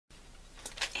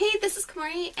Hey, this is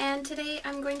Kamori, and today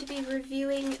I'm going to be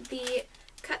reviewing the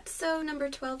Cutso number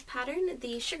 12 pattern,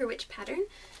 the Sugar Witch pattern.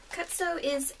 Cutso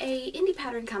is a indie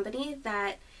pattern company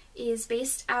that is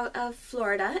based out of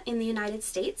Florida in the United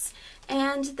States,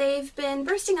 and they've been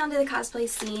bursting onto the cosplay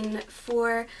scene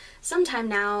for some time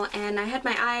now, and I had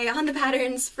my eye on the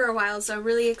patterns for a while, so I'm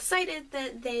really excited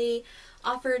that they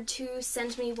offered to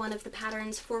send me one of the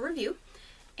patterns for review.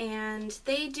 And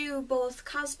they do both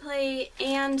cosplay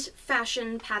and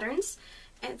fashion patterns.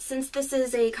 And since this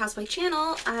is a cosplay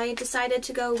channel, I decided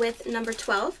to go with number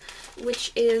 12,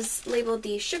 which is labeled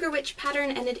the Sugar Witch pattern,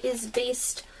 and it is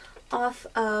based off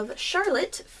of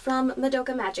Charlotte from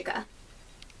Madoka Magica.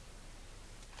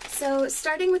 So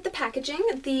starting with the packaging,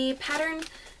 the pattern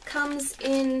comes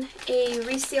in a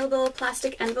resealable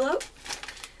plastic envelope.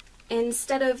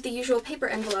 Instead of the usual paper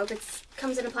envelope, it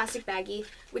comes in a plastic baggie,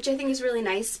 which I think is really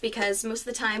nice because most of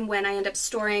the time when I end up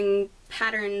storing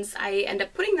patterns, I end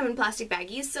up putting them in plastic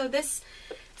baggies, so this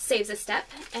saves a step.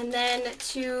 And then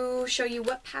to show you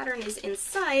what pattern is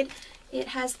inside, it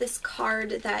has this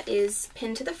card that is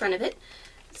pinned to the front of it.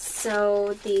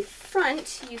 So the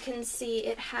front, you can see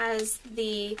it has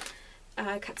the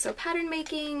Cutso pattern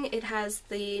making, it has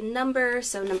the number,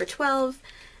 so number 12,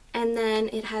 and then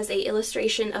it has an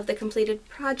illustration of the completed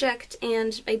project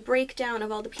and a breakdown of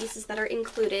all the pieces that are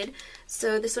included.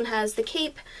 So this one has the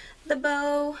cape, the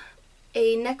bow,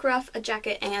 a neck ruff, a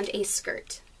jacket, and a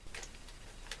skirt.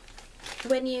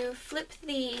 When you flip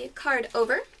the card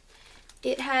over,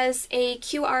 it has a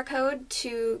QR code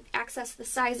to access the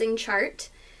sizing chart,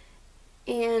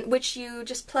 and which you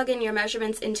just plug in your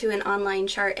measurements into an online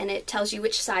chart and it tells you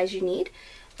which size you need.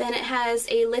 Then it has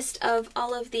a list of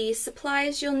all of the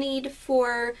supplies you'll need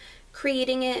for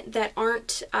creating it that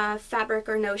aren't fabric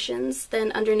or notions.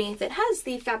 Then underneath it has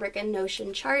the fabric and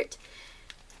notion chart,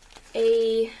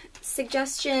 a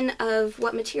suggestion of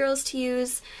what materials to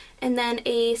use, and then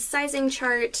a sizing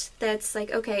chart that's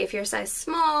like, okay, if you're a size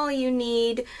small, you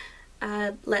need,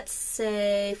 let's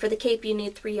say for the cape, you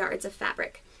need 3 yards of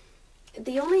fabric.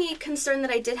 The only concern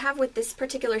that I did have with this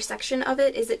particular section of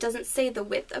it is it doesn't say the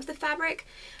width of the fabric,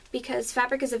 because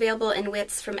fabric is available in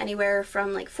widths from anywhere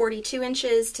from like 42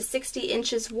 inches to 60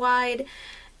 inches wide,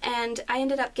 and I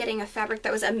ended up getting a fabric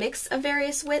that was a mix of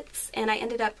various widths, and I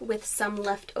ended up with some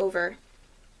left over.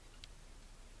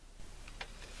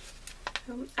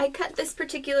 I cut this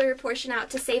particular portion out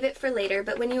to save it for later,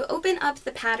 but when you open up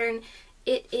the pattern,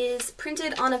 it is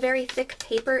printed on a very thick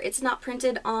paper. It's not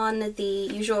printed on the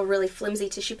usual really flimsy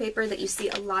tissue paper that you see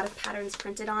a lot of patterns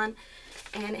printed on.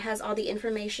 And it has all the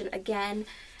information again.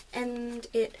 And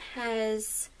it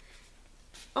has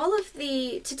all of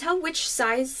the, to tell which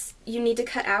size you need to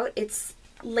cut out, it's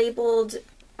labeled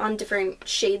on different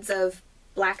shades of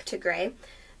black to gray.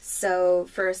 So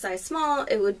for a size small,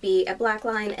 it would be a black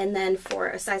line, and then for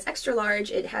a size extra large,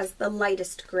 it has the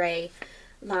lightest gray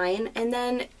line. And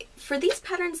then for these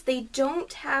patterns, they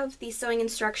don't have the sewing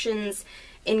instructions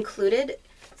included,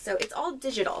 so it's all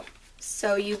digital.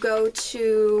 So you go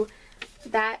to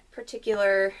that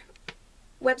particular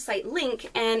website link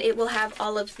and it will have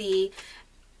all of the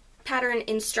pattern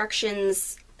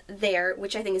instructions there,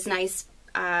 which I think is nice,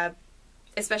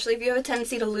 especially if you have a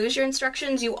tendency to lose your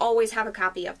instructions. You always have a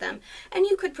copy of them, and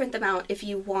you could print them out if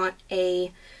you want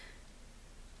a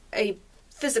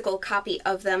physical copy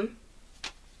of them.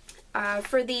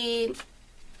 For the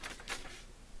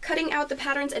cutting out the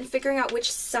patterns and figuring out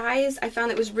which size, I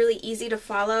found it was really easy to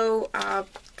follow.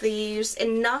 There's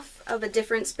enough of a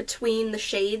difference between the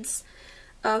shades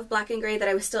of black and gray that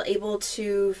I was still able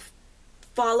to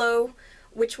follow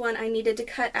which one I needed to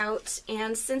cut out.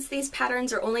 And since these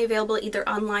patterns are only available either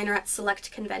online or at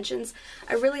select conventions,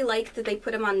 I really like that they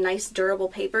put them on nice durable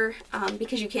paper,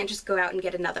 because you can't just go out and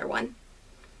get another one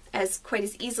quite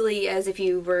as easily as if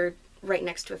you were right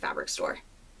next to a fabric store.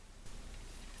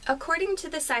 According to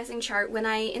the sizing chart, when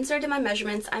I inserted my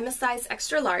measurements, I'm a size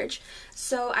extra large,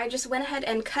 so I just went ahead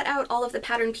and cut out all of the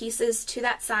pattern pieces to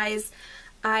that size.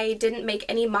 I didn't make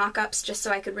any mock-ups just so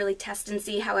I could really test and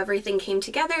see how everything came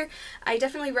together. I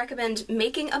definitely recommend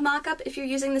making a mock-up if you're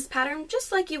using this pattern,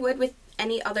 just like you would with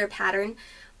any other pattern.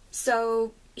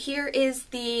 So here is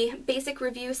the basic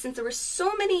review. Since there were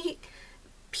so many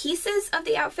pieces of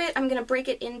the outfit, I'm going to break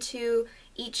it into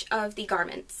each of the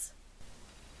garments.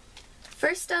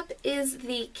 First up is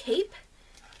the cape.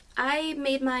 I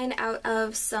made mine out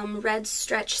of some red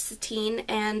stretch sateen,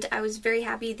 and I was very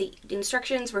happy. The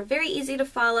instructions were very easy to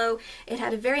follow. It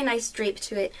had a very nice drape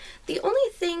to it. The only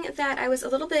thing that I was a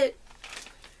little bit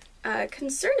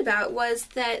concerned about was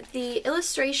that the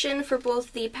illustration for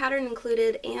both the pattern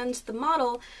included and the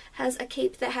model has a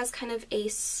cape that has kind of a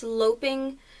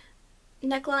sloping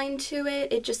neckline to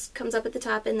it. It just comes up at the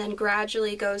top and then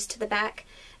gradually goes to the back.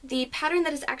 The pattern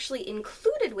that is actually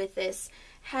included with this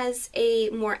has a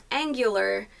more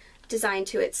angular design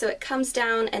to it, so it comes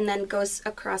down and then goes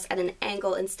across at an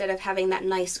angle instead of having that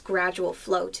nice gradual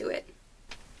flow to it.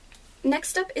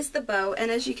 Next up is the bow, and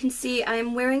as you can see,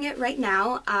 I'm wearing it right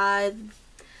now.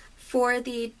 For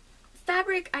the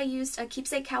fabric, I used a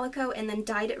keepsake calico and then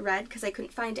dyed it red because I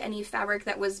couldn't find any fabric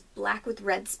that was black with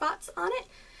red spots on it.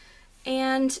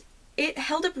 And it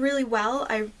held up really well.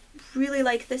 I really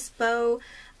like this bow.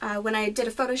 When I did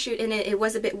a photo shoot in it, it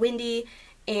was a bit windy,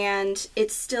 and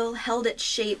it still held its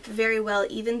shape very well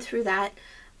even through that.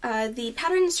 The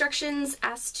pattern instructions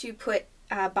asked to put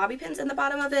bobby pins in the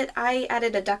bottom of it. I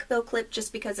added a duckbill clip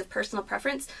just because of personal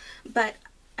preference, but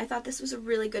I thought this was a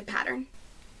really good pattern.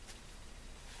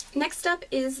 Next up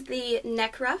is the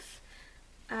neck ruff.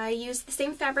 I used the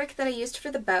same fabric that I used for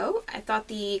the bow. I thought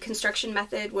the construction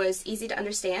method was easy to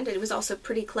understand. It was also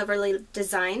pretty cleverly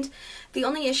designed. The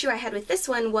only issue I had with this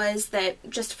one was that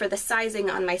just for the sizing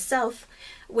on myself,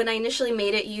 when I initially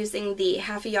made it using the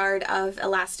half a yard of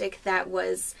elastic that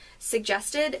was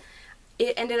suggested,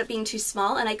 it ended up being too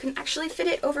small and I couldn't actually fit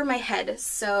it over my head.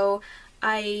 So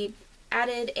I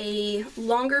added a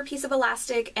longer piece of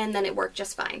elastic and then it worked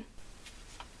just fine.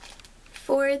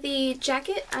 For the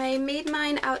jacket, I made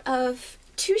mine out of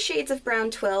 2 shades of brown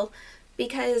twill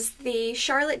because the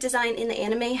Charlotte design in the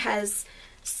anime has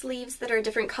sleeves that are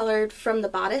different colored from the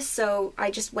bodice, so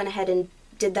I just went ahead and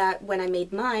did that when I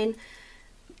made mine.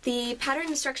 The pattern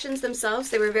instructions themselves,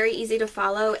 they were very easy to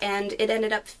follow and it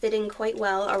ended up fitting quite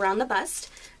well around the bust,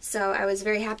 so I was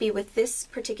very happy with this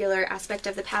particular aspect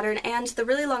of the pattern, and the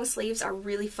really long sleeves are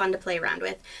really fun to play around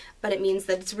with, but it means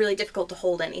that it's really difficult to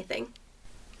hold anything.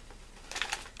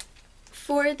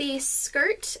 For the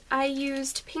skirt, I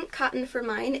used pink cotton for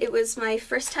mine. It was my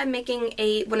first time making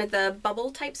one of the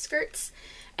bubble type skirts,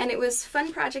 and it was a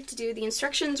fun project to do. The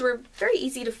instructions were very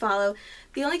easy to follow.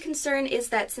 The only concern is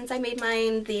that since I made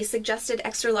mine the suggested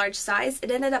extra large size,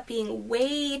 it ended up being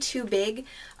way too big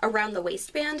around the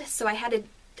waistband, so I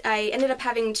ended up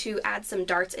having to add some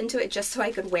darts into it just so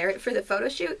I could wear it for the photo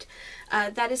shoot.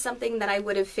 That is something that I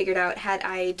would have figured out had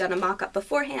I done a mock-up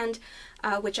beforehand,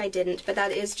 which I didn't, but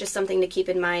that is just something to keep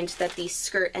in mind, that the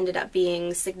skirt ended up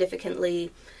being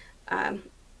significantly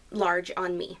large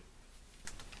on me.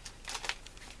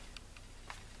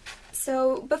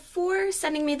 So before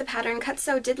sending me the pattern,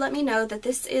 Cutsew did let me know that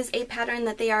this is a pattern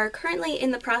that they are currently in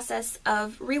the process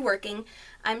of reworking.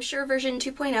 I'm sure version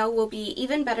 2.0 will be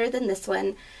even better than this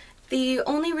one. The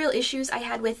only real issues I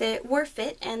had with it were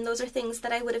fit, and those are things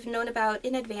that I would have known about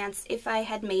in advance if I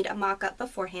had made a mock-up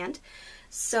beforehand.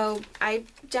 So I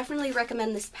definitely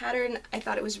recommend this pattern. I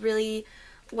thought it was really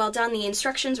well done. The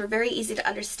instructions were very easy to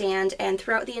understand, and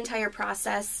throughout the entire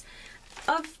process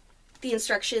of the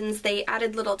instructions, they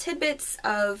added little tidbits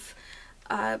of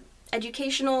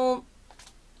educational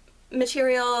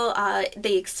material.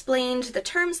 They explained the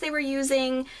terms they were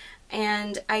using,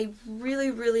 and I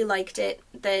really liked it.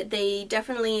 That they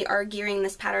definitely are gearing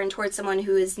this pattern towards someone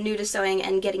who is new to sewing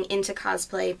and getting into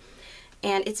cosplay,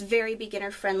 and it's very beginner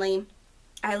friendly.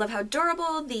 I love how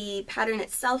durable the pattern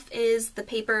itself is. The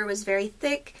paper was very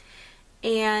thick,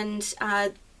 and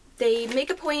they make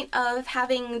a point of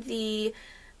having the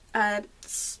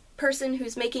person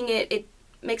who's making it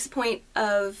makes a point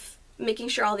of making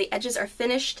sure all the edges are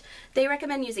finished. They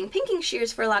recommend using pinking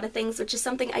shears for a lot of things, which is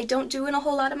something I don't do in a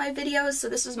whole lot of my videos, so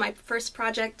this was my first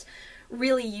project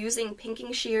really using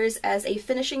pinking shears as a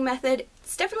finishing method.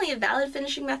 It's definitely a valid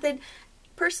finishing method.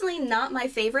 Personally, not my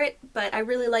favorite, but I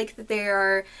really like that they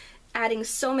are adding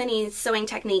so many sewing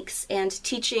techniques and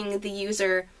teaching the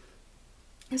user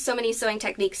so many sewing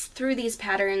techniques through these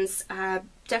patterns.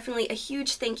 Definitely a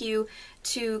huge thank you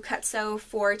to Cutsew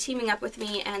for teaming up with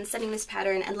me and sending this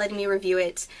pattern and letting me review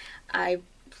it. I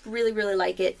really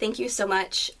like it. Thank you so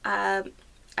much. And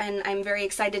I'm very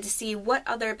excited to see what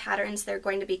other patterns they're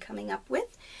going to be coming up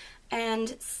with.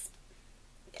 And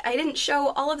I didn't show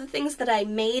all of the things that I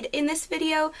made in this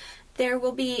video. There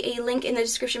will be a link in the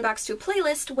description box to a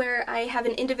playlist where I have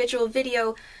an individual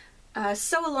video,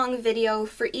 sew-along video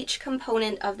for each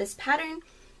component of this pattern.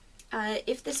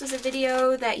 If this was a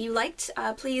video that you liked,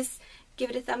 please give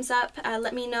it a thumbs up.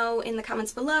 Let me know in the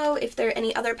comments below if there are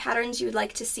any other patterns you'd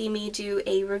like to see me do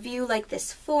a review like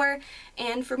this for,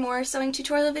 and for more sewing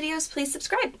tutorial videos, please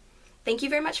subscribe. Thank you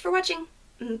very much for watching.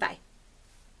 Bye.